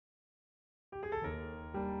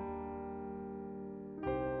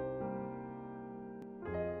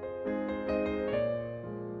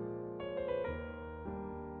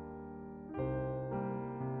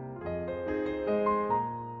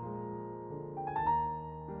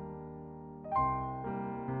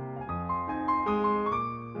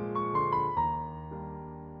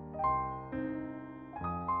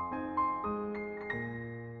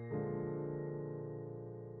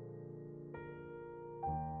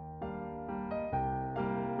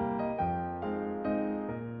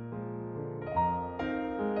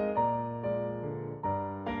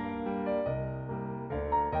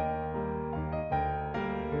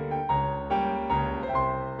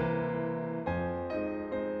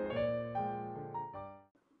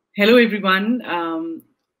Hello, everyone.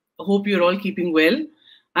 Hope you're all keeping well.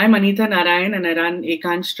 I'm Anita Iyer and I run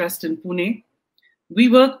Ekansh Trust in Pune. We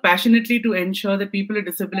work passionately to ensure that people with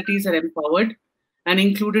disabilities are empowered and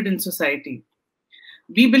included in society.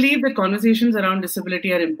 We believe that conversations around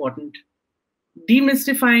disability are important.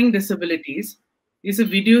 Demystifying Disabilities is a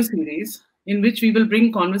video series in which we will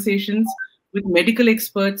bring conversations with medical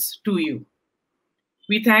experts to you.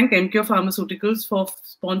 We thank MQ Pharmaceuticals for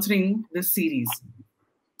sponsoring this series.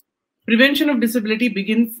 Prevention of disability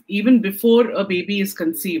begins even before a baby is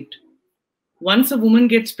conceived. Once a woman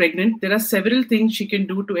gets pregnant, there are several things she can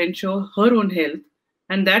do to ensure her own health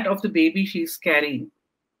and that of the baby she is carrying.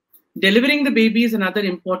 Delivering the baby is another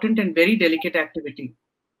important and very delicate activity.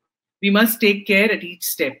 We must take care at each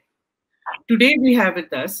step. Today we have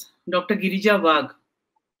with us Dr. Girija Wagh.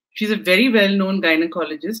 She's a very well-known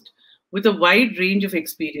gynecologist with a wide range of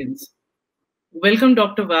experience. Welcome,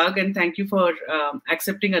 Dr. Wagh, and thank you for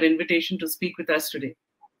accepting our invitation to speak with us today.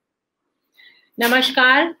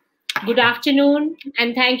 Namaskar, good afternoon,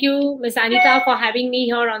 and thank you, Ms. Anita, for having me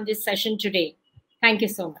here on this session today. Thank you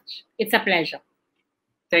so much. It's a pleasure.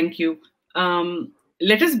 Thank you.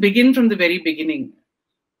 Let us begin from the very beginning.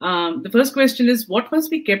 The first question is, what must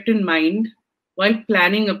be kept in mind while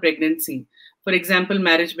planning a pregnancy? For example,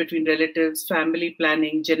 marriage between relatives, family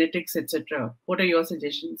planning, genetics, etc. What are your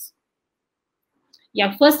suggestions?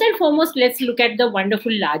 Yeah, first and foremost, let's look at the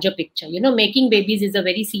wonderful larger picture. You know, making babies is a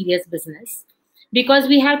very serious business because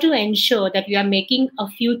we have to ensure that we are making a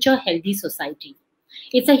future healthy society.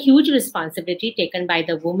 It's a huge responsibility taken by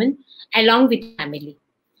the woman along with family.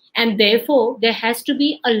 And therefore, there has to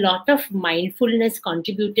be a lot of mindfulness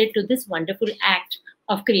contributed to this wonderful act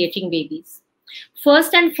of creating babies.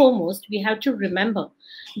 First and foremost, we have to remember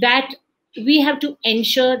that we have to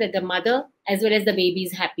ensure that the mother as well as the baby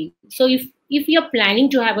is happy. So if you're planning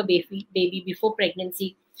to have a baby before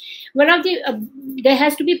pregnancy, one of the there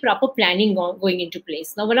has to be proper planning going into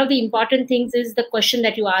place. Now, one of the important things is the question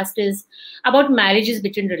that you asked is about marriages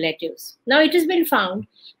between relatives. Now, it has been found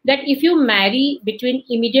that if you marry between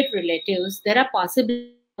immediate relatives, there are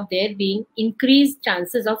possibilities of there being increased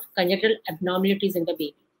chances of congenital abnormalities in the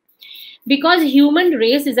baby. Because human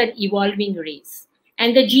race is an evolving race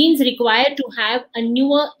and the genes required to have a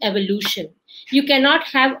newer evolution, you cannot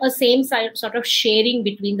have a same sort of sharing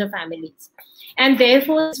between the families, and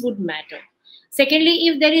therefore this would matter. Secondly,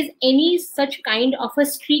 if there is any such kind of a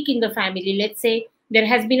streak in the family, let's say there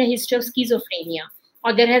has been a history of schizophrenia,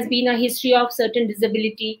 or there has been a history of certain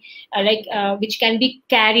disability which can be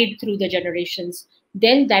carried through the generations,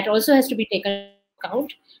 then that also has to be taken into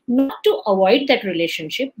account, not to avoid that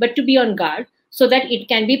relationship, but to be on guard so that it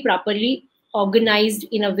can be properly organized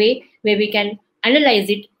in a way where we can analyze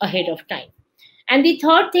it ahead of time. And the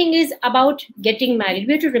third thing is about getting married.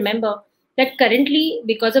 We have to remember that currently,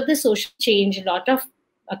 because of the social change, a lot of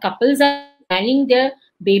couples are planning their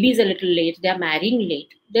babies a little late. They are marrying late.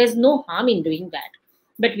 There's no harm in doing that.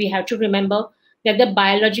 But we have to remember that the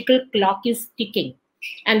biological clock is ticking.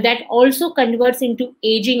 And that also converts into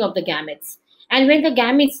aging of the gametes. And when the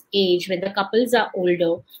gametes age, when the couples are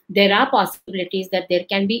older, there are possibilities that there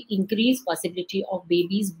can be increased possibility of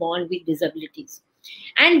babies born with disabilities.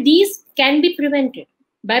 And these can be prevented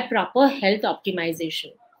by proper health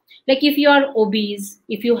optimization. Like if you are obese,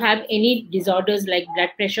 if you have any disorders like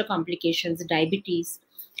blood pressure complications, diabetes,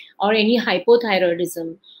 or any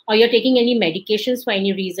hypothyroidism, or you're taking any medications for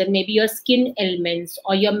any reason, maybe your skin ailments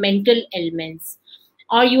or your mental ailments,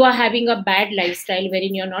 or you are having a bad lifestyle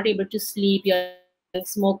wherein you're not able to sleep, you're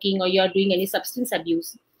smoking, or you're doing any substance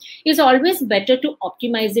abuse, it's always better to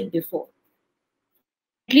optimize it before.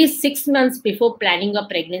 At least 6 months before planning a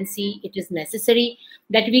pregnancy, it is necessary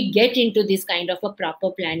that we get into this kind of a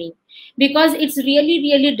proper planning, because it's really,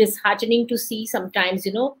 really disheartening to see sometimes,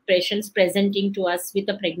 you know, patients presenting to us with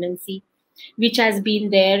a pregnancy which has been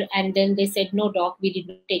there, and then they said, no doc, we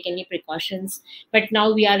didn't take any precautions, but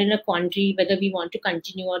now we are in a quandary whether we want to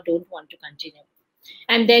continue or don't want to continue.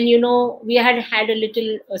 And then, you know, we had a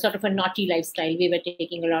little sort of a naughty lifestyle. We were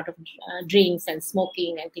taking a lot of drinks and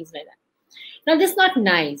smoking and things like that. Now, this is not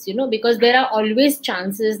nice, you know, because there are always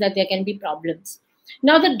chances that there can be problems.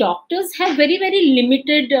 Now, the doctors have very, very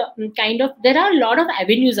limited there are a lot of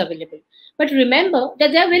avenues available. But remember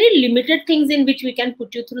that there are very limited things in which we can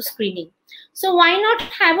put you through screening. So why not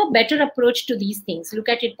have a better approach to these things? Look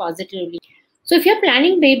at it positively. So if you're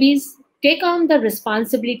planning babies, take on the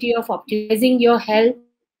responsibility of optimizing your health,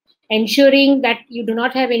 ensuring that you do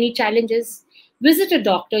not have any challenges. Visit a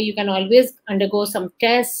doctor. You can always undergo some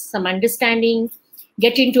tests, some understanding,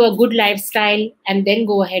 get into a good lifestyle, and then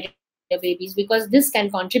go ahead with your babies, because this can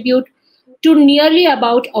contribute to nearly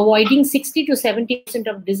about avoiding 60 to 70%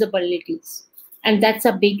 of disabilities. And that's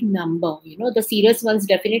a big number. The serious ones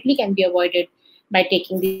definitely can be avoided by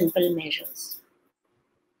taking these simple measures.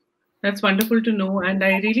 That's wonderful to know. And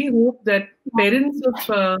I really hope that parents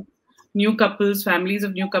of new couples, families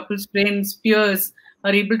of new couples, friends, peers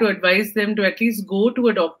are able to advise them to at least go to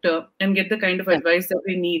a doctor and get the kind of advice that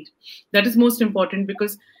they need. That is most important,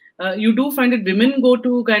 because you do find that women go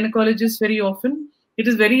to gynecologists very often. It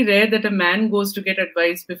is very rare that a man goes to get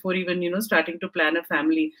advice before even, starting to plan a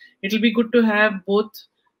family. It'll be good to have both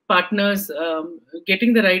partners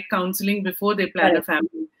getting the right counseling before they plan a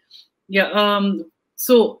family. Yeah.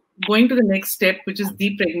 So going to the next step, which is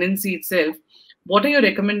the pregnancy itself, what are your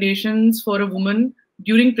recommendations for a woman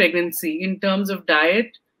during pregnancy in terms of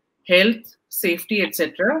diet, health, safety,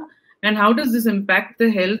 etc.? And how does this impact the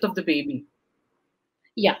health of the baby?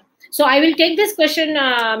 Yeah. So I will take this question,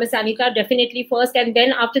 Ms. Anita, definitely first. And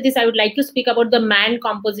then after this, I would like to speak about the man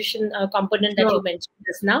composition component that you mentioned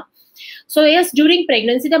just now. So yes, during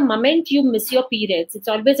pregnancy, the moment you miss your periods, it's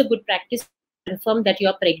always a good practice to confirm that you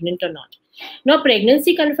are pregnant or not. Now,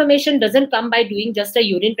 pregnancy confirmation doesn't come by doing just a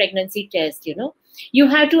urine pregnancy test, You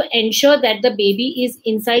have to ensure that the baby is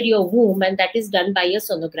inside your womb, and that is done by a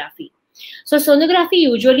sonography. So sonography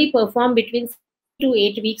usually performed between 7 to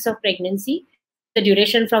 8 weeks of pregnancy, the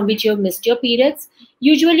duration from which you have missed your periods,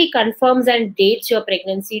 usually confirms and dates your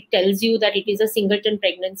pregnancy, tells you that it is a singleton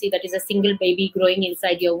pregnancy, that is a single baby growing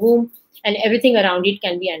inside your womb, and everything around it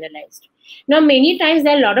can be analyzed. Now, many times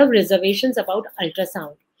there are a lot of reservations about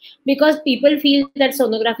ultrasound, because people feel that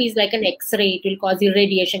sonography is like an X-ray, it will cause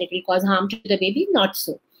irradiation, it will cause harm to the baby. Not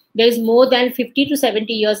so. There is more than 50 to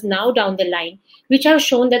 70 years now down the line which have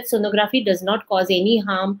shown that sonography does not cause any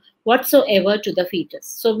harm whatsoever to the fetus.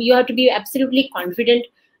 So you have to be absolutely confident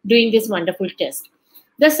doing this wonderful test.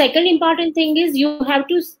 The second important thing is you have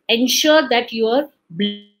to ensure that your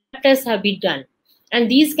blood tests have been done. And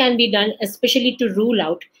these can be done especially to rule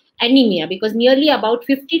out anemia, because nearly about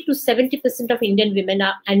 50 to 70% of Indian women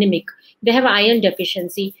are anemic. They have iron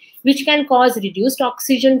deficiency, which can cause reduced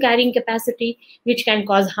oxygen carrying capacity, which can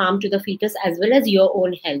cause harm to the fetus as well as your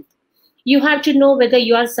own health. You have to know whether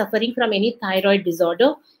you are suffering from any thyroid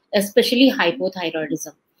disorder, especially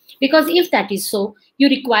hypothyroidism. Because if that is so, you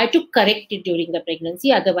require to correct it during the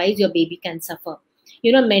pregnancy, otherwise your baby can suffer.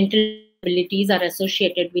 Mental disabilities are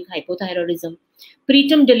associated with hypothyroidism.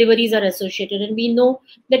 Preterm deliveries are associated, and we know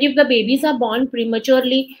that if the babies are born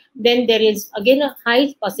prematurely, then there is again a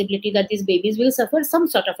high possibility that these babies will suffer some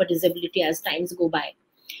sort of a disability as times go by.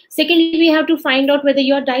 Secondly, we have to find out whether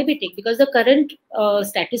you are diabetic, because the current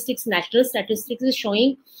statistics, national statistics, is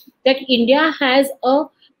showing that India has a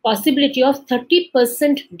possibility of 30%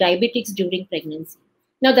 diabetics during pregnancy.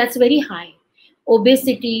 Now that's very high.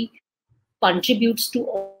 Obesity contributes to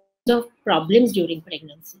all kinds of problems during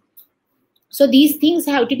pregnancy. So these things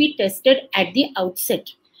have to be tested at the outset.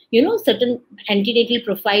 Certain antenatal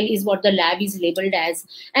profile is what the lab is labeled as,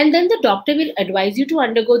 and then the doctor will advise you to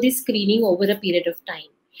undergo this screening over a period of time.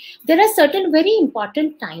 There are certain very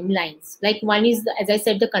important timelines. Like one is, as I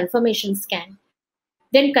said, the confirmation scan.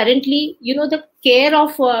 Then currently, the care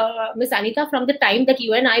of Miss Anita, from the time that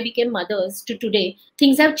you and I became mothers to today,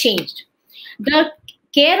 things have changed. The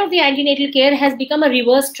care of the antenatal care has become a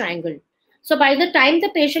reverse triangle. So by the time the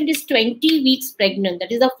patient is 20 weeks pregnant,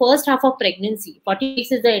 that is the first half of pregnancy, 40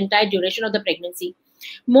 weeks is the entire duration of the pregnancy,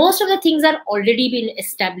 most of the things are already been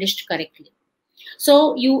established correctly.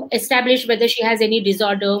 So you establish whether she has any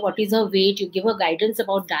disorder, what is her weight, you give her guidance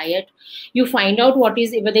about diet, you find out whether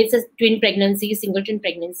it's a twin pregnancy, singleton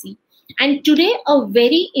pregnancy. And today a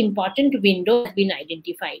very important window has been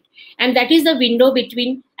identified. And that is the window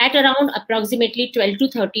between at around approximately 12 to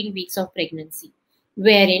 13 weeks of pregnancy,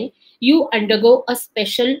 wherein you undergo a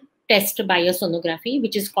special test by a sonography,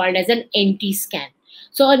 which is called as an NT scan.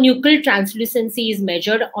 So a nuchal translucency is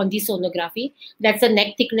measured on the sonography. That's the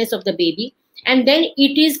neck thickness of the baby. And then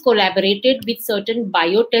it is collaborated with certain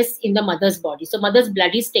biotests in the mother's body. So mother's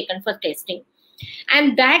blood is taken for testing.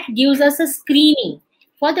 And that gives us a screening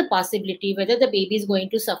for the possibility whether the baby is going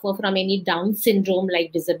to suffer from any Down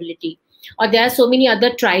syndrome-like disability, or there are so many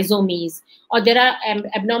other trisomies, or there are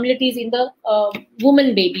abnormalities in the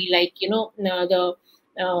woman baby, like,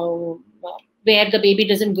 where the baby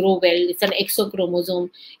doesn't grow well, it's an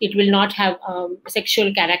exochromosome, it will not have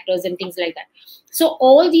sexual characters and things like that. So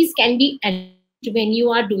all these can be analyzed when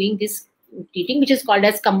you are doing this treating, which is called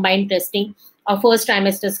as combined testing, a first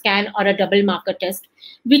trimester scan, or a double marker test,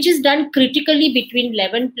 which is done critically between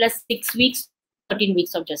 11 plus 6 weeks, 13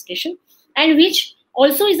 weeks of gestation, and which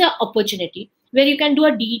also is an opportunity where you can do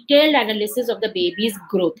a detailed analysis of the baby's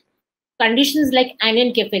growth. conditions like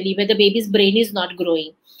anencephaly, where the baby's brain is not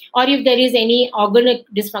growing, or if there is any organic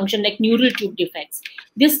dysfunction like neural tube defects,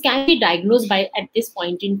 this can be diagnosed by at this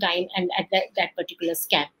point in time and at that particular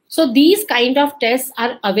scan. So these kind of tests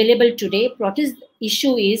are available today. What is the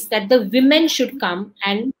issue is that the women should come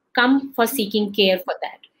for seeking care for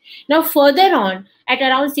that. Now, further on, at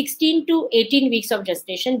around 16 to 18 weeks of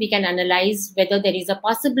gestation, we can analyze whether there is a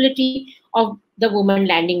possibility of the woman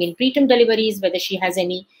landing in preterm deliveries, whether she has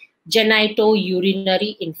any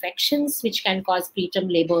genitourinary infections, which can cause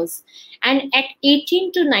preterm labors. And at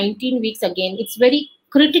 18 to 19 weeks, again, it's very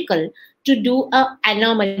critical to do an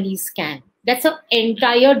anomaly scan. That's an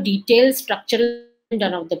entire detailed structural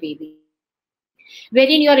done of the baby,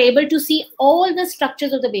 wherein you're able to see all the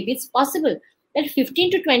structures of the baby. It's possible that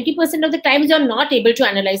 15 to 20% of the times you're not able to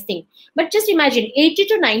analyze things. But just imagine 80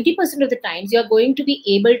 to 90% of the times you're going to be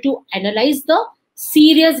able to analyze the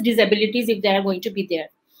serious disabilities if they are going to be there.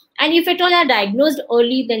 And if at all are diagnosed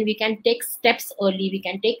early, then we can take steps early, we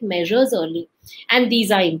can take measures early. And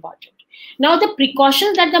these are important. Now, the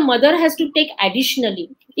precautions that the mother has to take additionally,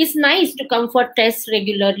 it's nice to come for tests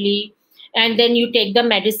regularly. And then you take the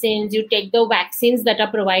medicines, you take the vaccines that are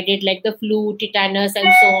provided like the flu, tetanus,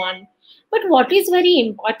 and so on. But what is very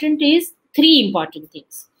important is three important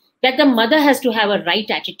things. That the mother has to have a right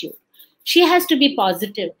attitude. She has to be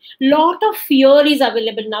positive. Lot of fear is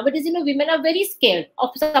available nowadays. Women are very scared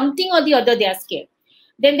of something or the other. They are scared.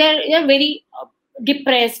 Then they're very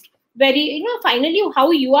depressed. Very, finally,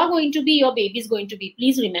 how you are going to be, your baby is going to be.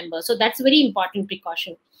 Please remember. So that's very important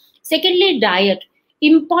precaution. Secondly, diet.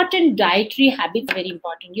 Important dietary habits, very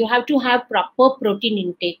important. You have to have proper protein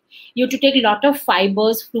intake. You have to take a lot of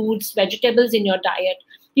fibers, fruits, vegetables in your diet.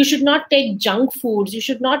 You should not take junk foods. You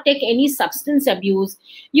should not take any substance abuse.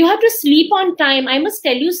 You have to sleep on time. I must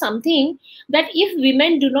tell you something, that if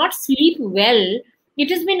women do not sleep well, it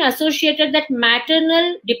has been associated that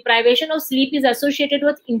maternal deprivation of sleep is associated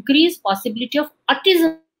with increased possibility of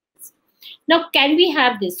autism. Now, can we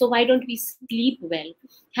have this? So why don't we sleep well?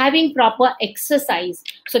 Having proper exercise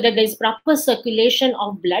so that there is proper circulation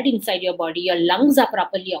of blood inside your body, your lungs are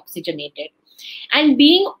properly oxygenated. And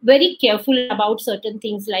being very careful about certain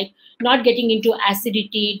things like not getting into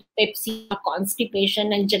acidity, Pepsi, or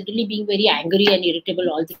constipation, and generally being very angry and irritable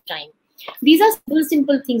all the time. These are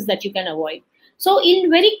simple things that you can avoid. So in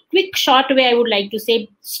very quick, short way, I would like to say,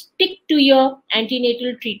 stick to your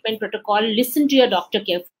antenatal treatment protocol, listen to your doctor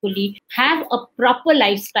carefully, have a proper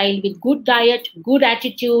lifestyle with good diet, good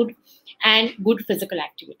attitude, and good physical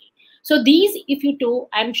activity. So these, if you do,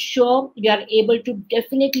 I'm sure you are able to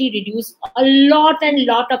definitely reduce a lot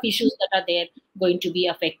of issues that are there going to be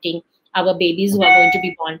affecting our babies who are going to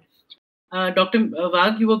be born. Dr.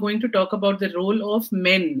 Wagh, you were going to talk about the role of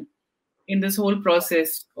men in this whole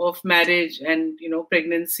process of marriage and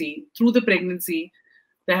pregnancy. Through the pregnancy,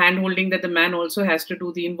 the hand-holding that the man also has to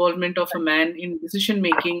do, the involvement of a man in decision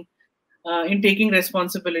making, in taking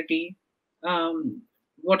responsibility.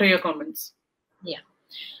 What are your comments? Yeah.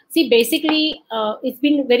 See, basically, it's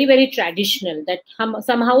been very, very traditional that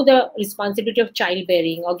somehow the responsibility of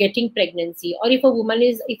childbearing or getting pregnancy, or if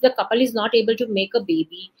the couple is not able to make a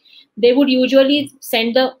baby, they would usually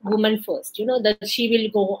send the woman first, that she will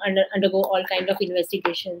go undergo all kind of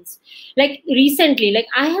investigations. Like recently, like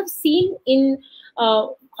I have seen in a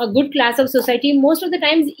good class of society, most of the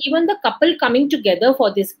times, even the couple coming together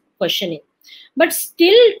for this questioning. But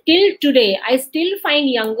still, till today, I still find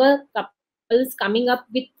younger couples coming up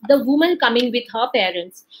with the woman coming with her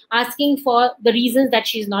parents, asking for the reasons that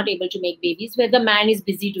she's not able to make babies, where the man is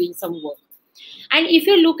busy doing some work. And if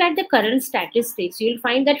you look at the current statistics, you'll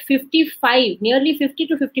find that nearly 50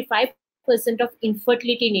 to 55% of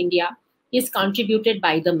infertility in India is contributed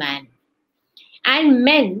by the man. And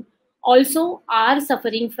men also are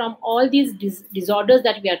suffering from all these disorders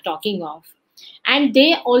that we are talking of. And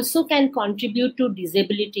they also can contribute to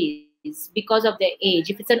disabilities because of their age.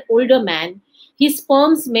 If it's an older man, his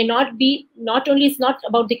sperms may not only it's not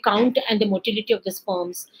about the count and the motility of the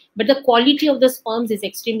sperms, but the quality of the sperms is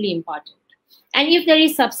extremely important. And if there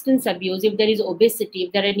is substance abuse, if there is obesity,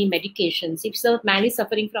 if there are any medications, if the man is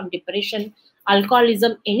suffering from depression,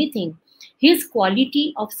 alcoholism, anything, his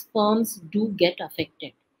quality of sperms do get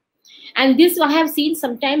affected. And this I have seen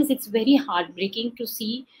sometimes it's very heartbreaking to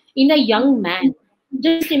see in a young man.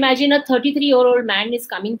 Just imagine a 33-year-old man is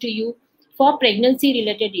coming to you for pregnancy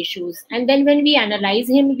related issues. And then when we analyze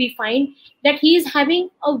him, we find that he is having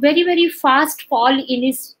a very, very fast fall in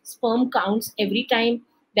his sperm counts every time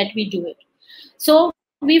that we do it. So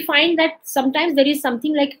we find that sometimes there is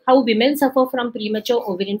something like how women suffer from premature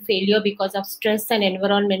ovarian failure because of stress and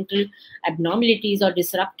environmental abnormalities or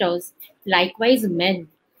disruptors. Likewise, men.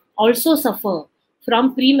 also suffer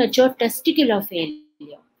from premature testicular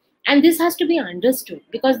failure. And this has to be understood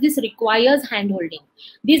because this requires handholding.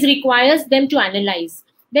 This requires them to analyze.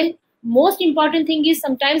 Then, most important thing is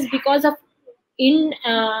sometimes because of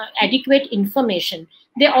inadequate information,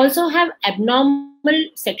 they also have abnormal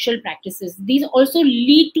sexual practices. These also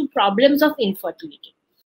lead to problems of infertility.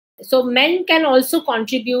 So men can also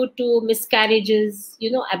contribute to miscarriages,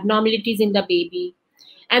 abnormalities in the baby.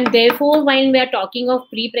 And therefore, when we are talking of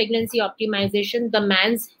pre-pregnancy optimization, the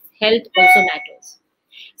man's health also matters.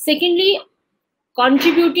 Secondly,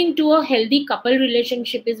 contributing to a healthy couple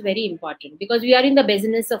relationship is very important because we are in the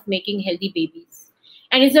business of making healthy babies.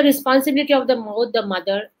 And it's the responsibility of both the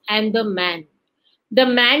mother and the man. The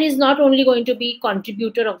man is not only going to be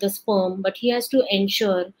contributor of the sperm, but he has to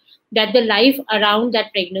ensure that the life around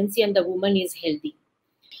that pregnancy and the woman is healthy,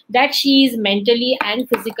 that she is mentally and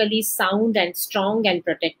physically sound and strong and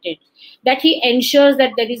protected, that he ensures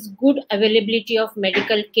that there is good availability of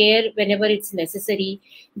medical care whenever it's necessary,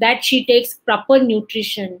 that she takes proper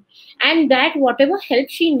nutrition, and that whatever help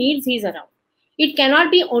she needs, he's around. It cannot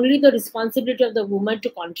be only the responsibility of the woman to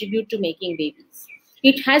contribute to making babies.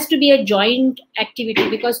 It has to be a joint activity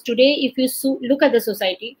because today, if you look at the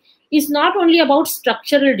society, it's not only about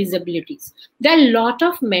structural disabilities. There are a lot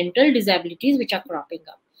of mental disabilities which are cropping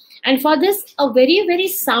up. And for this, a very, very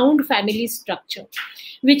sound family structure,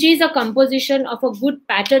 which is a composition of a good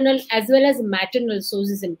paternal as well as maternal source,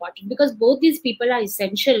 is important because both these people are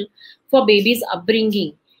essential for babies'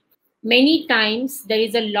 upbringing. Many times there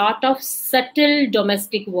is a lot of subtle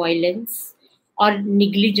domestic violence or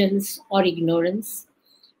negligence or ignorance,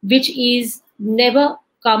 which is never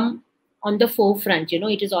come on the forefront.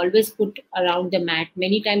 It is always put around the mat.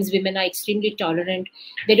 Many times women are extremely tolerant.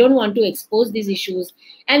 They don't want to expose these issues.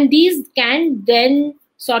 And these can then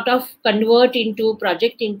sort of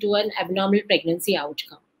project into an abnormal pregnancy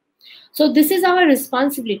outcome. So this is our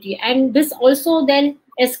responsibility. And this also then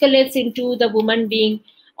escalates into the woman being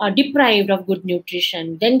deprived of good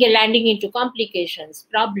nutrition, then landing into complications,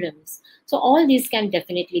 problems. So all these can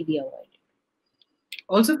definitely be avoided.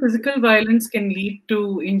 Also, physical violence can lead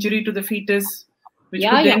to injury to the fetus, which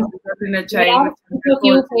could then result in a child. There are a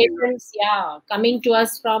few patients, coming to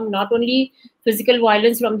us from not only physical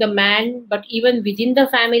violence from the man, but even within the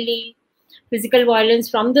family, physical violence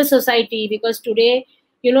from the society. Because today,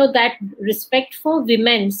 that respect for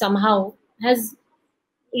women somehow has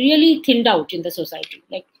really thinned out in the society.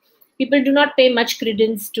 Like, people do not pay much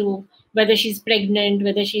credence to whether she's pregnant,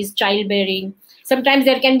 whether she's childbearing. Sometimes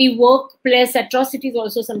there can be workplace atrocities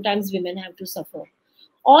also. Sometimes women have to suffer.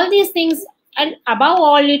 All these things, and above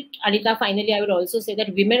all it, Anita, finally, I would also say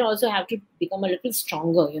that women also have to become a little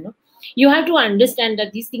stronger. You have to understand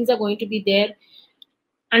that these things are going to be there.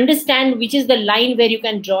 Understand which is the line where you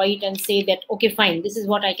can draw it and say that, okay, fine, this is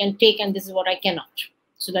what I can take and this is what I cannot.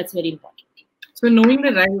 So that's very important. So knowing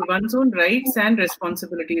one's own rights and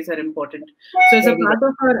responsibilities are important. So as a part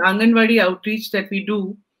of our Anganwadi outreach that we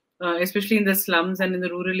do, especially in the slums and in the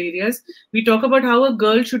rural areas, we talk about how a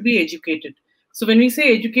girl should be educated. So when we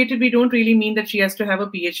say educated, we don't really mean that she has to have a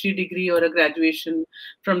PhD degree or a graduation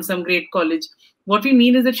from some great college. What we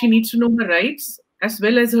mean is that she needs to know her rights as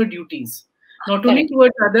well as her duties, not only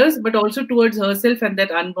towards others, but also towards herself and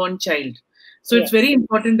that unborn child. So it's very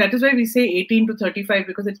important. That is why we say 18 to 35,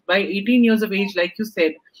 because it's by 18 years of age, like you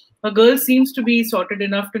said, a girl seems to be sorted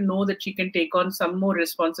enough to know that she can take on some more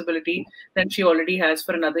responsibility than she already has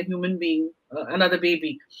for another human being, another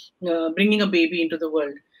baby, bringing a baby into the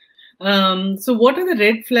world. So what are the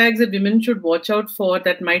red flags that women should watch out for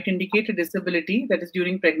that might indicate a disability that is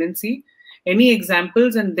during pregnancy? Any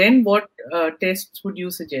examples? And then what tests would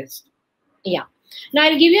you suggest? Yeah. Now,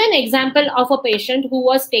 I'll give you an example of a patient who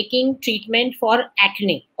was taking treatment for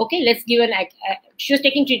acne. Okay, let's give she was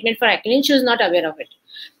taking treatment for acne and she was not aware of it.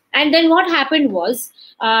 And then what happened was,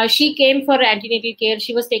 she came for antenatal care.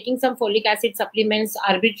 She was taking some folic acid supplements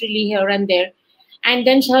arbitrarily here and there. And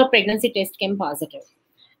then her pregnancy test came positive.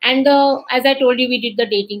 And as I told you, we did the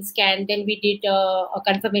dating scan. Then we did a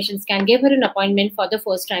confirmation scan, gave her an appointment for the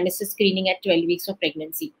first trimester screening at 12 weeks of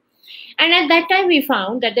pregnancy. And at that time, we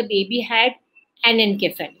found that the baby had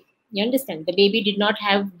anencephaly. You understand? The baby did not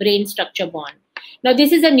have brain structure born. Now,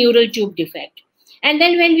 this is a neural tube defect. And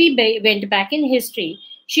then when we went back in history,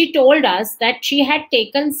 she told us that she had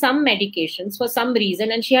taken some medications for some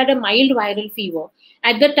reason and she had a mild viral fever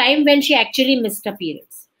at the time when she actually missed her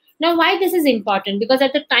periods. Now, why this is important? Because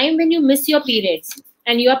at the time when you miss your periods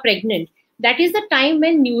and you are pregnant, that is the time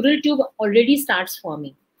when neural tube already starts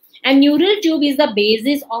forming. And neural tube is the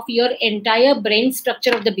basis of your entire brain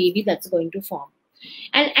structure of the baby that's going to form.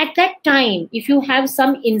 And at that time, if you have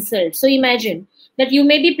some insult, so imagine that you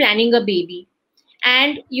may be planning a baby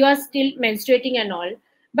and you are still menstruating and all,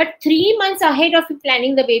 but 3 months ahead of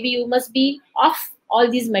planning the baby, you must be off all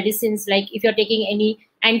these medicines. Like if you're taking any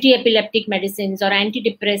anti-epileptic medicines or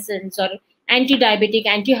antidepressants or anti-diabetic,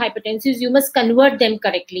 anti-hypertensives, you must convert them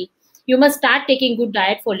correctly. You must start taking good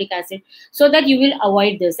diet, folic acid, so that you will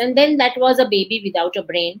avoid this. And then that was a baby without a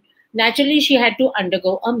brain. Naturally, she had to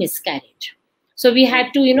undergo a miscarriage. So we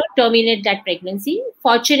had to, terminate that pregnancy.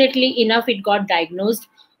 Fortunately enough, it got diagnosed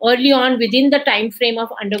early on within the time frame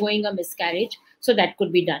of undergoing a miscarriage. So that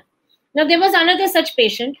could be done. Now, there was another such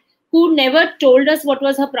patient who never told us what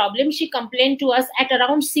was her problem. She complained to us at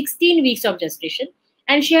around 16 weeks of gestation,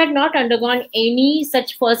 and she had not undergone any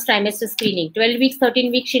such first trimester screening. 12 weeks,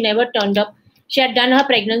 13 weeks, she never turned up. She had done her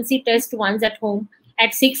pregnancy test once at home.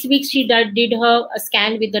 At 6 weeks, she did her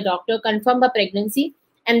scan with the doctor, confirmed her pregnancy,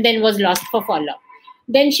 and then was lost for follow-up.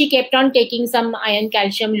 Then she kept on taking some iron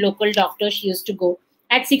calcium, local doctor she used to go.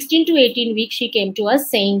 At 16 to 18 weeks, she came to us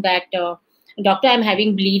saying that, doctor, I'm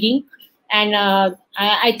having bleeding, and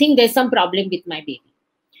I think there's some problem with my baby.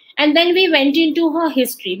 And then we went into her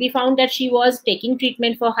history. We found that she was taking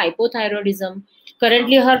treatment for hypothyroidism.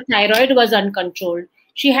 Currently, her thyroid was uncontrolled.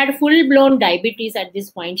 She had full-blown diabetes at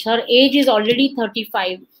this point. Her age is already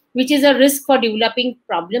 35, which is a risk for developing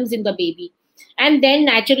problems in the baby. And then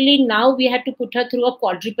naturally, now we had to put her through a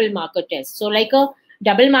quadruple marker test. So like a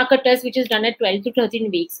double marker test, which is done at 12 to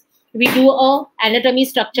 13 weeks. We do a anatomy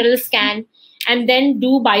structural scan and then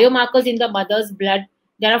do biomarkers in the mother's blood.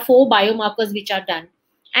 There are 4 biomarkers which are done.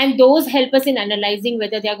 And those help us in analyzing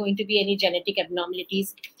whether there are going to be any genetic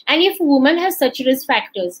abnormalities. And if a woman has such risk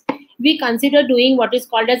factors, we consider doing what is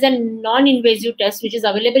called as a non-invasive test, which is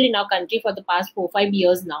available in our country for the past 4-5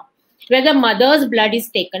 years now, where the mother's blood is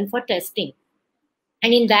taken for testing.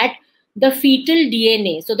 And in that, the fetal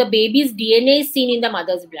DNA, so the baby's DNA is seen in the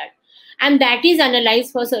mother's blood. And that is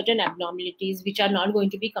analyzed for certain abnormalities which are not going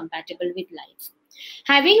to be compatible with life.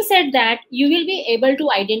 Having said that, you will be able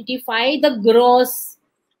to identify the gross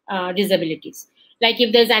disabilities. Like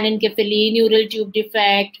if there's anencephaly, neural tube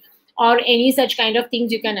defect, or any such kind of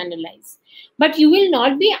things you can analyze. But you will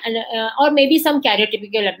not be, or maybe some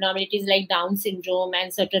karyotypical abnormalities like Down syndrome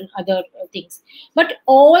and certain other things. But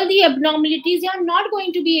all the abnormalities you are not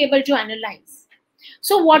going to be able to analyze.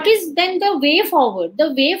 So what is then the way forward?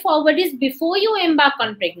 The way forward is before you embark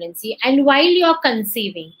on pregnancy and while you are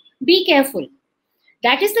conceiving, be careful.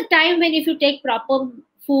 That is the time when if you take proper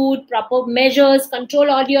food, proper measures, control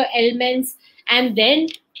all your ailments, and then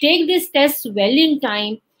take these tests well in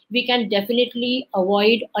time, we can definitely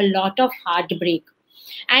avoid a lot of heartbreak.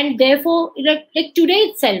 And therefore, like today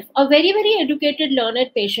itself, a very, very educated,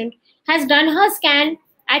 learned patient has done her scan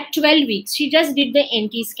at 12 weeks. She just did the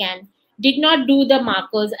NT scan, did not do the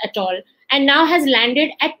markers at all, and now has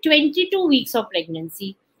landed at 22 weeks of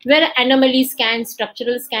pregnancy, where anomaly scan,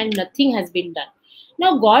 structural scan, nothing has been done.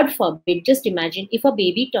 Now, God forbid, just imagine if a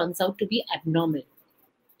baby turns out to be abnormal.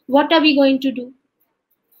 What are we going to do?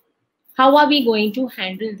 How are we going to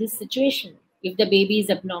handle this situation if the baby is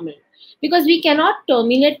abnormal? Because we cannot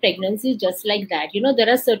terminate pregnancies just like that. There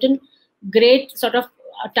are certain great sort of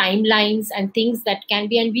timelines and things that can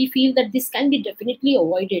be, and we feel that this can be definitely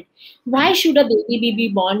avoided. Why should a baby be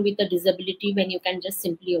born with a disability when you can just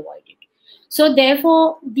simply avoid it? So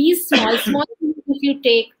therefore, these small things if you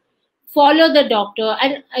take, follow the doctor.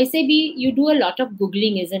 And I say, you do a lot of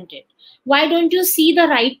Googling, isn't it? Why don't you see the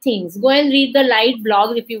right things? Go and read the right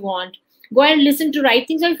blogs if you want. Go and listen to right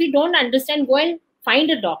things. Or if you don't understand, go and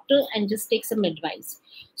find a doctor and just take some advice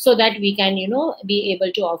so that we can, be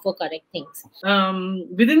able to offer correct things.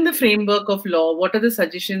 Within the framework of law, what are the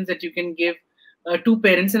suggestions that you can give to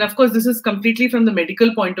parents? And of course, this is completely from the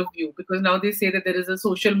medical point of view, because now they say that there is a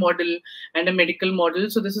social model and a medical model.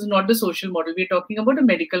 So this is not the social model. We're talking about a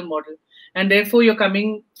medical model. And therefore, you're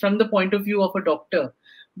coming from the point of view of a doctor.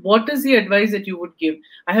 What is the advice that you would give?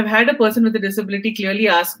 I have had a person with a disability clearly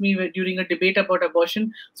ask me during a debate about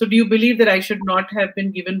abortion, so do you believe that I should not have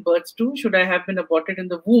been given birth to? Should I have been aborted in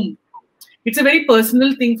the womb? It's a very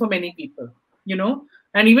personal thing for many people,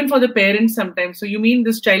 and even for the parents sometimes. So you mean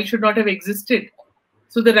this child should not have existed?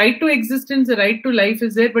 So the right to existence, the right to life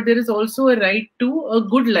is there, but there is also a right to a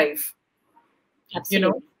good life.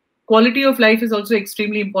 Absolutely. Quality of life is also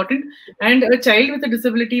extremely important. And a child with a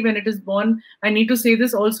disability, when it is born, I need to say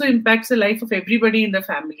this, also impacts the life of everybody in the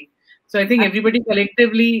family. So I think everybody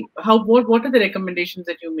collectively, what are the recommendations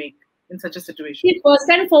that you make in such a situation? First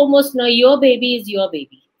and foremost, your baby is your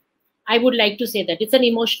baby. I would like to say that it's an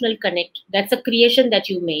emotional connect. That's a creation that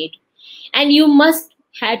you made. And you must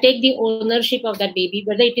take the ownership of that baby,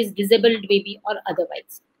 whether it is disabled baby or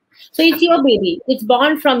otherwise. So it's your baby. It's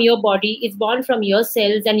born from your body. It's born from your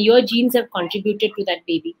cells, and your genes have contributed to that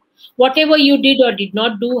baby. Whatever you did or did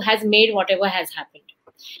not do has made whatever has happened.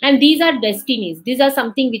 And these are destinies. These are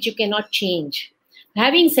something which you cannot change.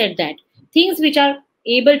 Having said that, things which are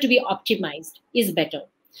able to be optimized is better.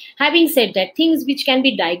 Having said that, things which can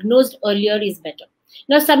be diagnosed earlier is better.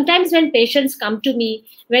 Now, sometimes when patients come to me,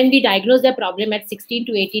 when we diagnose their problem at 16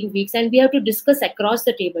 to 18 weeks and we have to discuss across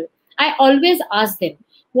the table, I always ask them,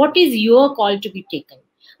 what is your call to be taken?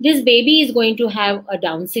 This baby is going to have a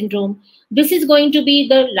Down syndrome. This is going to be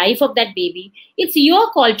the life of that baby. It's your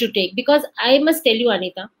call to take, because I must tell you,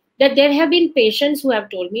 Anita, that there have been patients who have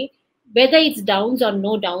told me, whether it's Downs or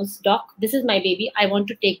no Downs, doc, this is my baby. I want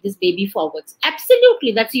to take this baby forwards.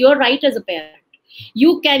 Absolutely. That's your right as a parent.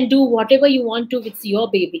 You can do whatever you want to with your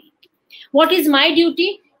baby. What is my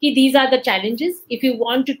duty? These are the challenges. If you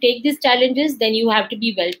want to take these challenges, then you have to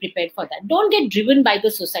be well prepared for that. Don't get driven by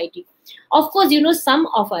the society. Of course, some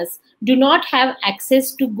of us do not have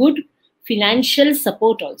access to good financial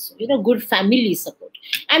support also, good family support.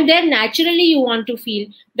 And then naturally you want to feel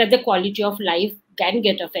that the quality of life can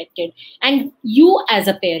get affected. And you as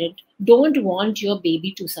a parent don't want your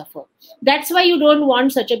baby to suffer. That's why you don't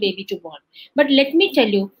want such a baby to born. But let me tell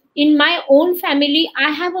you, in my own family, I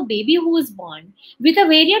have a baby who was born with a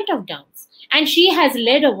variant of Downs, and she has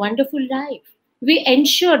led a wonderful life. We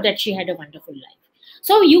ensured that she had a wonderful life.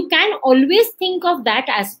 So you can always think of that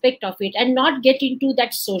aspect of it and not get into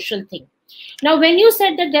that social thing. Now, when you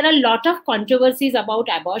said that there are a lot of controversies about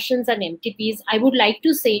abortions and MTPs, I would like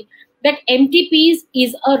to say that MTPs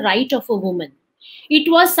is a right of a woman.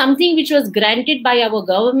 It was something which was granted by our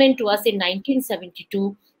government to us in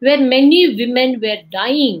 1972, where many women were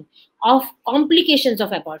dying of complications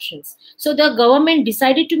of abortions. So the government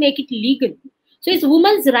decided to make it legal. So it's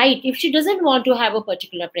woman's right. If she doesn't want to have a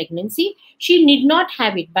particular pregnancy, she need not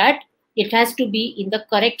have it, but it has to be in the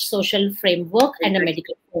correct social framework and a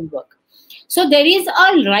medical framework. So there is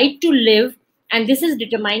a right to live, and this is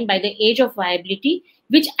determined by the age of viability,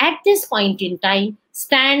 which at this point in time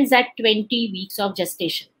stands at 20 weeks of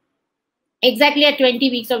gestation. Exactly at 20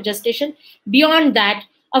 weeks of gestation. Beyond that,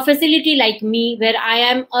 a facility like me, where I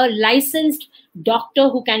am a licensed doctor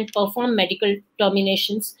who can perform medical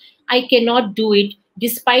terminations, I cannot do it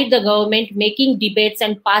despite the government making debates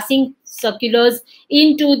and passing circulars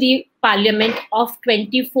into the parliament of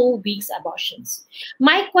 24 weeks abortions.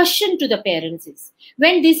 My question to the parents is,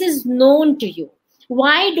 when this is known to you,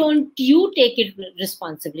 why don't you take it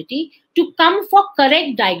responsibility to come for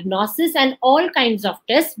correct diagnosis and all kinds of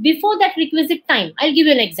tests before that requisite time? I'll give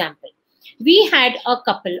you an example. We had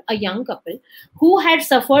a young couple, who had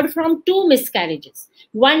suffered from 2 miscarriages.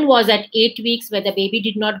 One was at 8 weeks, where the baby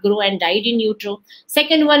did not grow and died in utero.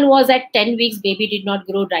 Second one was at 10 weeks, baby did not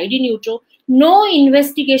grow, died in utero. No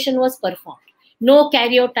investigation was performed. No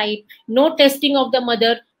karyotype, no testing of the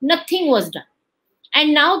mother, nothing was done.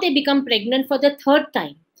 And now they become pregnant for the 3rd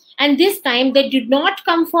time. And this time they did not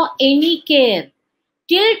come for any care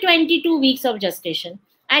till 22 weeks of gestation.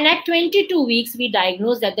 And at 22 weeks, we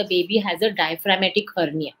diagnosed that the baby has a diaphragmatic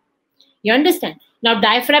hernia. You understand? Now,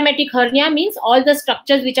 diaphragmatic hernia means all the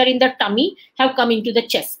structures which are in the tummy have come into the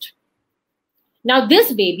chest. Now,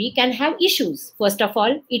 this baby can have issues. First of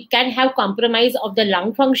all, it can have compromise of the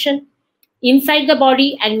lung function inside the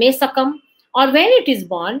body and may succumb. Or when it is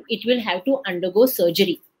born, it will have to undergo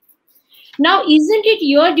surgery. Now, isn't it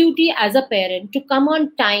your duty as a parent to come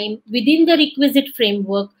on time within the requisite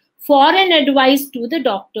framework for an advice to the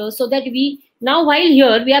doctor, so that now while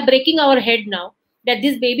here, we are breaking our head now that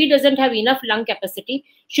this baby doesn't have enough lung capacity.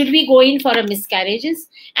 Should we go in for a miscarriages?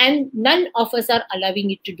 And none of us are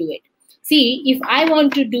allowing it to do it. See, if I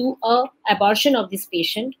want to do an abortion of this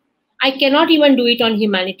patient, I cannot even do it on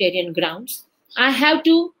humanitarian grounds. I have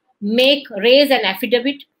to raise an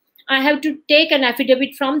affidavit. I have to take an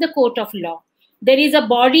affidavit from the court of law. There is a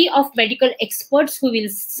body of medical experts who will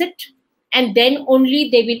sit, and then only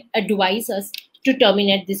they will advise us to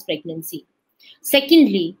terminate this pregnancy.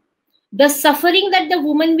 Secondly, the suffering that the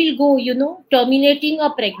woman will go, terminating a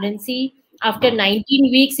pregnancy after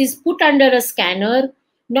 19 weeks is put under a scanner,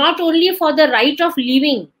 not only for the right of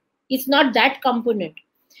living, it's not that component.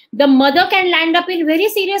 The mother can land up in very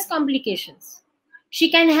serious complications. She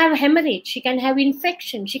can have hemorrhage, she can have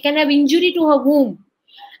infection, she can have injury to her womb.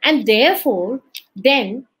 And therefore,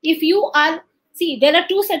 then if you are, there are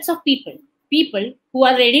 2 sets of people who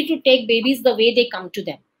are ready to take babies the way they come to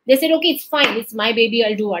them. They said, okay, it's fine, it's my baby,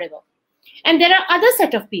 I'll do whatever. And there are other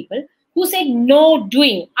set of people who said, no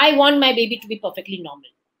doing, I want my baby to be perfectly normal.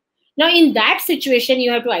 Now, in that situation,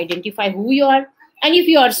 you have to identify who you are. And if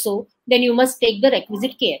you are so, then you must take the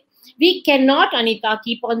requisite care. We cannot, Anita,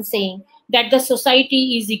 keep on saying that the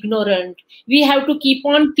society is ignorant. We have to keep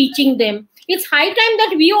on teaching them. It's high time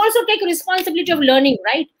that we also take responsibility of learning,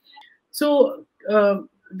 right? So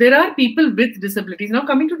there are people with disabilities. Now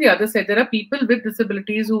coming to the other side, there are people with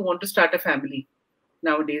disabilities who want to start a family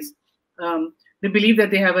nowadays. They believe that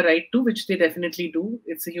they have a right to, which they definitely do.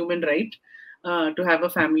 It's a human right to have a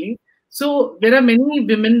family. So there are many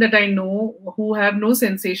women that I know who have no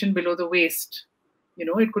sensation below the waist. You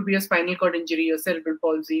know, it could be a spinal cord injury or cerebral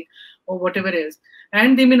palsy or whatever it is.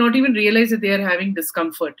 And they may not even realize that they are having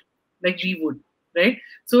discomfort like we would, right?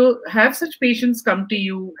 So have such patients come to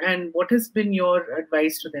you, and what has been your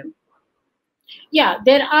advice to them? Yeah,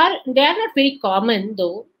 they are not very common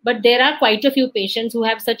though, but there are quite a few patients who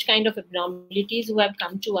have such kind of abnormalities who have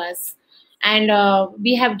come to us, and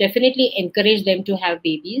we have definitely encouraged them to have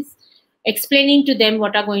babies, explaining to them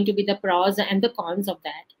what are going to be the pros and the cons of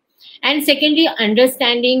that. And secondly,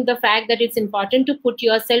 understanding the fact that it's important to put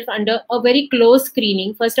yourself under a very close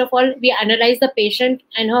screening. First of all, we analyze the patient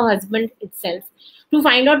and her husband itself to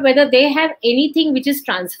find out whether they have anything which is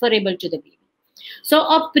transferable to the baby. So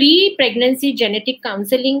a pre-pregnancy genetic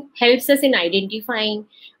counseling helps us in identifying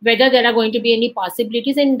whether there are going to be any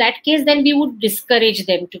possibilities. In that case, then we would discourage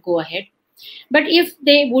them to go ahead. But if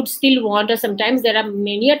they would still want, or sometimes there are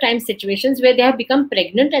many a time situations where they have become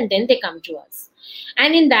pregnant and then they come to us.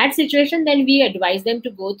 And in that situation, then we advise them to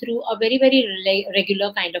go through a very, very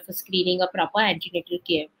regular kind of a screening, a proper antenatal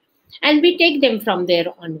care. And we take them from there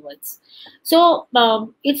onwards. So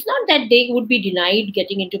it's not that they would be denied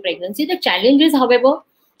getting into pregnancy. The challenge is, however,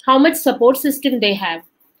 how much support system they have.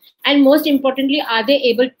 And most importantly, are they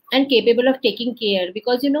able and capable of taking care?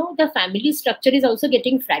 Because, you know, the family structure is also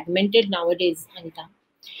getting fragmented nowadays, Anita.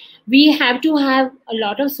 We have to have a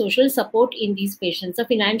lot of social support in these patients, a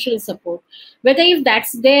financial support. Whether if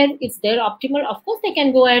that's there, it's their optimal, of course they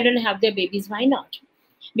can go ahead and have their babies. Why not?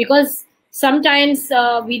 Because sometimes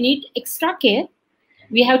we need extra care.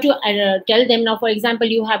 We have to tell them now, for example,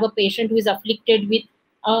 you have a patient who is afflicted with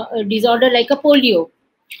a disorder like a polio.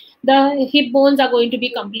 The hip bones are going to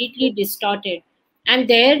be completely distorted. And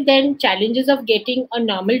there, then challenges of getting a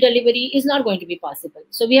normal delivery is not going to be possible.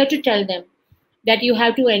 So we have to tell them that you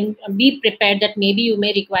have to be prepared that maybe you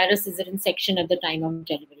may require a cesarean section at the time of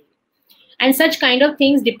delivery. And such kind of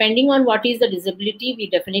things, depending on what is the disability, we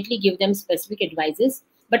definitely give them specific advices.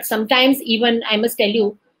 But sometimes even, I must tell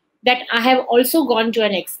you, that I have also gone to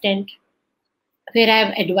an extent where I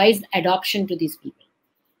have advised adoption to these people.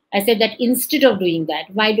 I said that instead of doing that,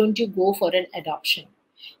 why don't you go for an adoption?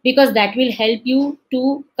 Because that will help you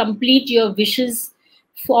to complete your wishes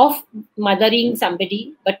of mothering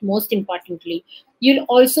somebody, but most importantly, you'll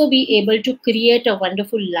also be able to create a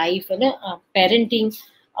wonderful life, and a parenting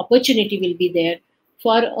opportunity will be there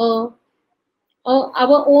for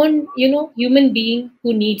our own, human being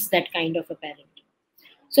who needs that kind of a parent.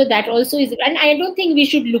 So that also is, and I don't think we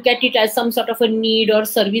should look at it as some sort of a need or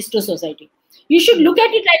service to society. You should look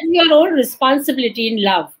at it as your own responsibility in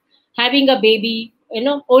love, having a baby,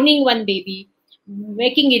 owning one baby,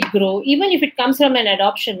 making it grow, even if it comes from an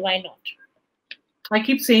adoption, why not? I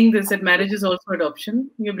keep saying this, that marriage is also adoption.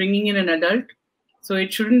 You're bringing in an adult. So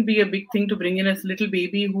it shouldn't be a big thing to bring in a little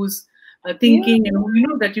baby who's thinking,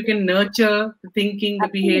 and that you can nurture the thinking, the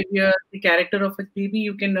behavior, the character of a baby.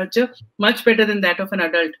 You can nurture much better than that of an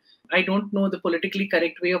adult. I don't know the politically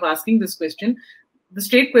correct way of asking this question. The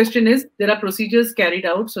straight question is, there are procedures carried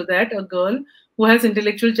out so that a girl who has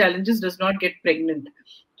intellectual challenges does not get pregnant.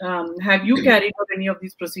 Have you carried out any of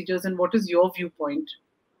these procedures, and what is your viewpoint?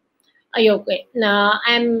 Okay. Now,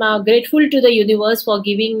 I'm grateful to the universe for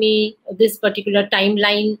giving me this particular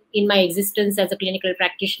timeline in my existence as a clinical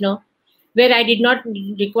practitioner, where I did not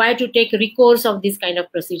require to take recourse of these kind of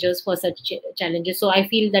procedures for such challenges. So I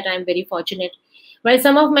feel that I'm very fortunate, while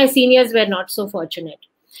some of my seniors were not so fortunate.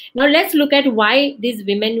 Now let's look at why these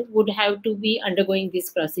women would have to be undergoing these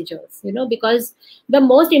procedures, because the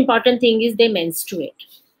most important thing is they menstruate.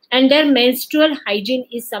 And their menstrual hygiene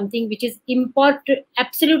is something which is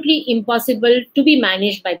absolutely impossible to be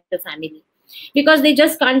managed by the family, because they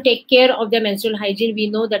just can't take care of their menstrual hygiene. We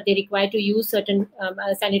know that they require to use certain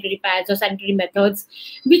sanitary pads or sanitary methods,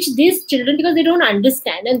 which these children, because they don't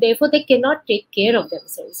understand, and therefore they cannot take care of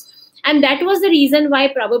themselves. And that was the reason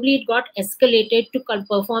why probably it got escalated to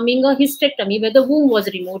performing a hysterectomy, where the womb was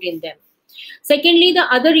removed in them. Secondly,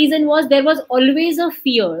 the other reason was there was always a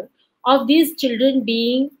fear of these children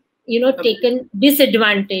being taken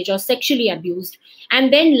disadvantage or sexually abused,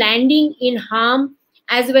 and then landing in harm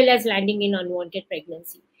as well as landing in unwanted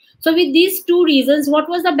pregnancy. So with these two reasons, what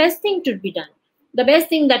was the best thing to be done? The best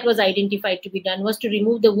thing that was identified to be done was to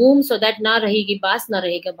remove the womb so that na rahegi baas, na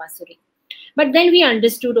rahega basuri. But then we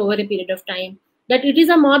understood over a period of time that it is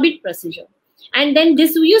a morbid procedure. And then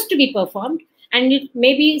this used to be performed, and it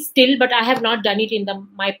may be still, but I have not done it in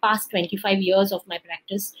my past 25 years of my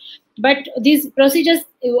practice. But these procedures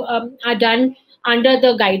are done under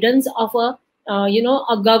the guidance of a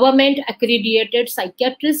government accredited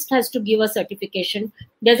psychiatrist has to give a certification.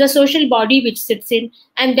 There's a social body which sits in,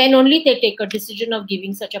 and then only they take a decision of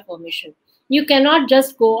giving such a permission. You cannot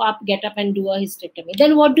just get up and do a hysterectomy.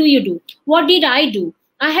 Then what do you do? What did I do?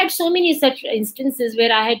 I had so many such instances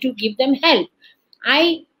where I had to give them help.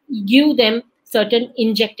 I give them certain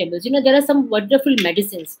injectables. There are some wonderful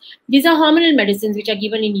medicines. These are hormonal medicines which are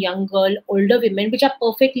given in young girl, older women, which are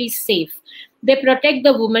perfectly safe. They protect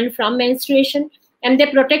the woman from menstruation, and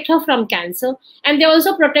they protect her from cancer, and they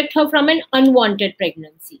also protect her from an unwanted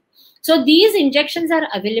pregnancy. So these injections are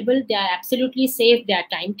available. They are absolutely safe. They are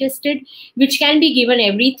time tested, which can be given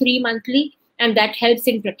every 3 monthly, and that helps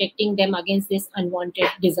in protecting them against this unwanted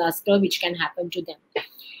disaster which can happen to them.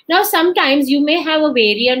 Now, sometimes you may have a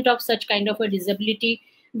variant of such kind of a disability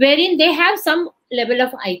wherein they have some level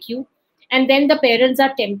of IQ, and then the parents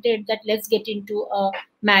are tempted that let's get into a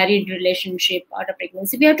married relationship or a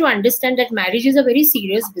pregnancy. We have to understand that marriage is a very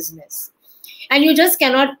serious business, and you just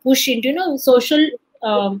cannot push into, social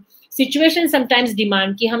situations sometimes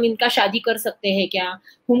demand कि हम इनका शादी कर सकते हैं क्या?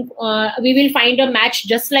 We will find a match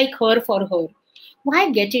just like her for her.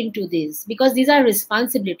 Why get into this? Because these are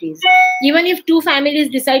responsibilities. Even if two families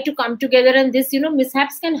decide to come together, and this,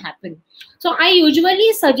 mishaps can happen. So I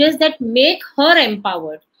usually suggest that make her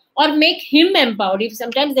empowered or make him empowered. If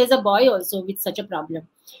sometimes there's a boy also with such a problem,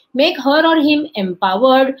 make her or him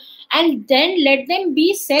empowered, and then let them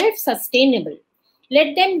be self-sustainable.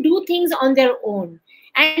 Let them do things on their own.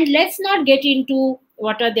 And let's not get into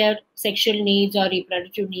what are their sexual needs or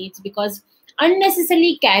reproductive needs, because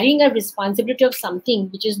unnecessarily carrying a responsibility of something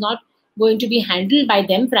which is not going to be handled by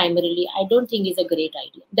them primarily, I don't think is a great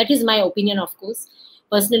idea. That is my opinion, of course,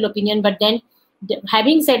 personal opinion. But then,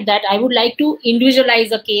 having said that, I would like to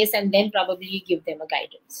individualize a case and then probably give them a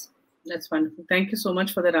guidance. That's wonderful. Thank you so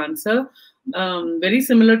much for that answer. Very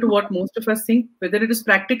similar to what most of us think. Whether it is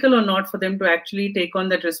practical or not for them to actually take on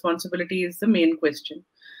that responsibility is the main question.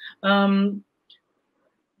 The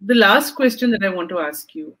last question that I want to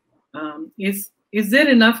ask you is there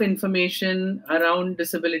enough information around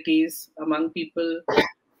disabilities among people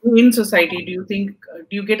in society? Do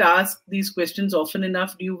you get asked these questions often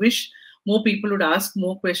enough? Do you wish more people would ask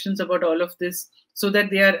more questions about all of this so that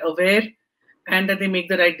they are aware and that they make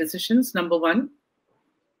the right decisions? Number one.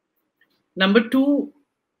 Number two,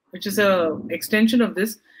 which is an extension of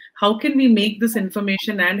this, how can we make this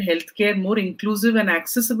information and healthcare more inclusive and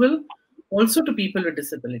accessible also to people with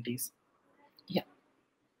disabilities? Yeah.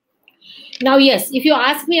 Now, yes, if you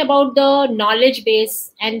ask me about the knowledge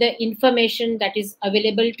base and the information that is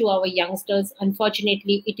available to our youngsters,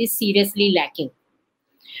 unfortunately, it is seriously lacking.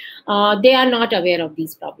 They are not aware of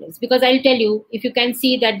these problems, because I'll tell you, if you can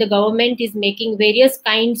see that the government is making various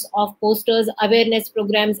kinds of posters, awareness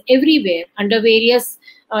programs everywhere under various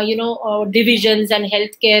divisions and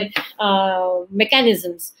healthcare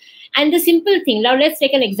mechanisms. And the simple thing, now let's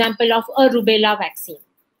take an example of a rubella vaccine.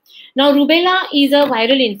 Now, rubella is a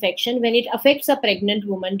viral infection when it affects a pregnant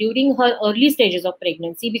woman during her early stages of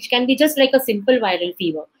pregnancy, which can be just like a simple viral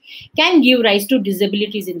fever, can give rise to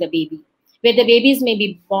disabilities in the baby, where the babies may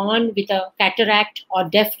be born with a cataract or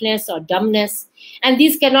deafness or dumbness, and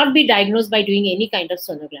these cannot be diagnosed by doing any kind of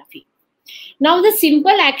sonography. Now, the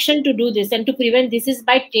simple action to do this and to prevent this is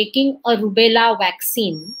by taking a rubella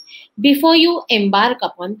vaccine before you embark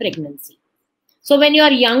upon pregnancy. So when you are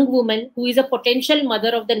a young woman who is a potential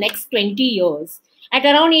mother of the next 20 years, at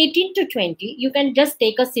around 18 to 20, you can just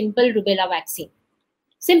take a simple rubella vaccine.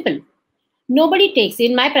 Simple. Nobody takes.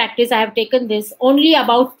 In my practice, I have taken this. Only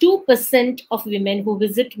about 2% of women who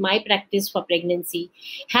visit my practice for pregnancy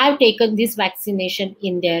have taken this vaccination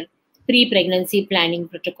in their pre-pregnancy planning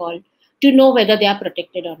protocol to know whether they are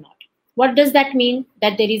protected or not. What does that mean?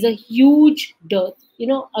 That there is a huge dearth,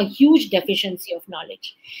 a huge deficiency of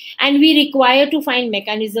knowledge. And we require to find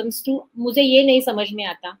mechanisms to, मुझे ये नहीं समझ में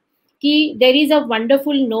आता कि there is a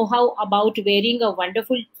wonderful know-how about wearing a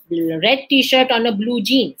wonderful red t-shirt on a blue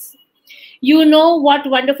jeans. You know what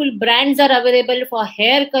wonderful brands are available for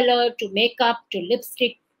hair color, to makeup, to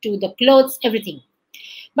lipstick, to the clothes, everything.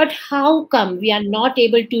 But how come we are not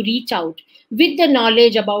able to reach out with the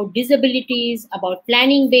knowledge about disabilities, about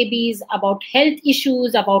planning babies, about health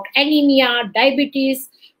issues, about anemia, diabetes,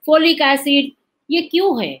 folic acid? ये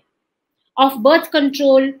क्यों है? Of birth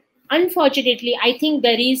control, unfortunately, I think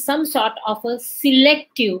there is some sort of a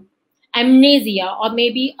selective amnesia or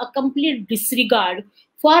maybe a complete disregard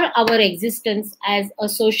for our existence as a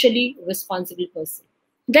socially responsible person.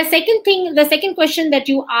 The second question that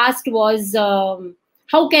you asked was,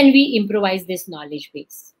 how can we improvise this knowledge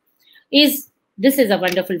base? This is a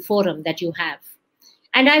wonderful forum that you have.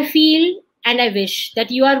 And I feel and I wish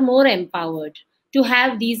that you are more empowered to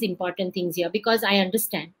have these important things here, because I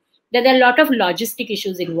understand that there are a lot of logistic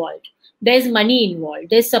issues involved. There's money involved,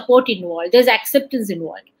 there's support involved, there's acceptance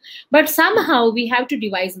involved. But somehow we have to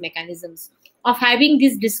devise mechanisms of having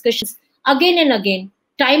these discussions again and again,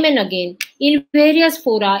 time and again, in various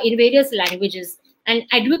fora, in various languages. And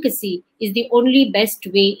advocacy is the only best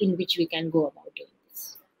way in which we can go about it.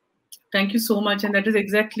 Thank you so much. And that is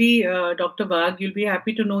exactly, Dr. Wagh, you'll be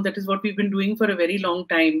happy to know that is what we've been doing for a very long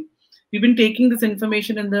time. We've been taking this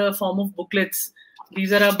information in the form of booklets.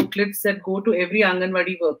 These are our booklets that go to every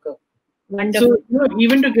Anganwadi worker. Wonderful. So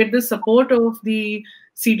even to get the support of the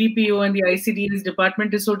CDPO and the ICDS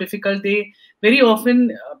department is so difficult. They very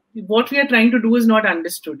often, what we are trying to do is not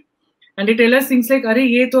understood. And they tell us things like, "Arey,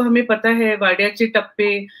 ye to hame pata hai, Vadiache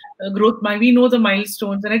tappe, growth, we know the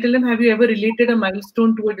milestones." And I tell them, have you ever related a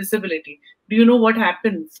milestone to a disability? Do you know what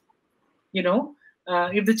happens? You know,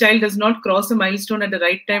 if the child does not cross a milestone at the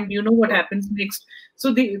right time, do you know what happens next?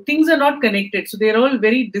 So the things are not connected. So they're all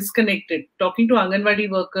very disconnected. Talking to Anganwadi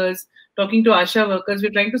workers, talking to ASHA workers,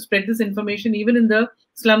 we're trying to spread this information even in the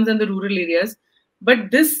slums and the rural areas.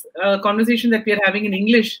 But this conversation that we are having in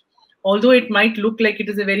English, although it might look like it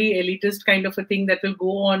is a very elitist kind of a thing that will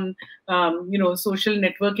go on, social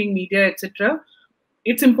networking, media, etc.,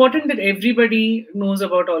 it's important that everybody knows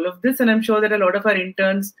about all of this. And I'm sure that a lot of our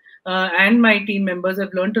interns and my team members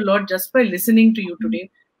have learned a lot just by listening to you today.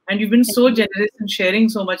 And you've been so generous in sharing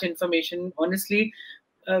so much information. Honestly,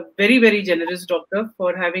 very, very generous, Doctor,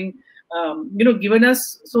 for having given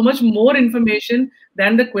us so much more information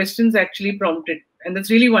than the questions actually prompted. And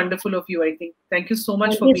that's really wonderful of you, I think. Thank you so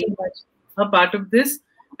much for being a part of this.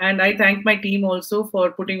 And I thank my team also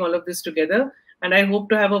for putting all of this together. And I hope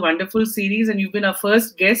to have a wonderful series. And you've been our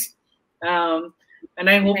first guest. And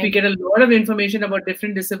I hope we get a lot of information about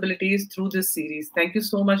different disabilities through this series. Thank you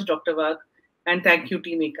so much, Dr. Wagh. And thank you,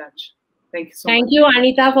 Team Ekach. Thank you so much. Thank you,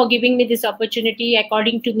 Anita, for giving me this opportunity.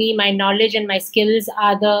 According to me, my knowledge and my skills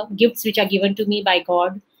are the gifts which are given to me by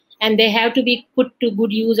God, and they have to be put to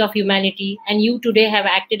good use of humanity. And you today have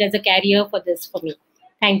acted as a carrier for this for me.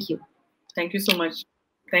 Thank you. Thank you so much.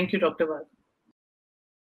 Thank you, Dr. Wagh.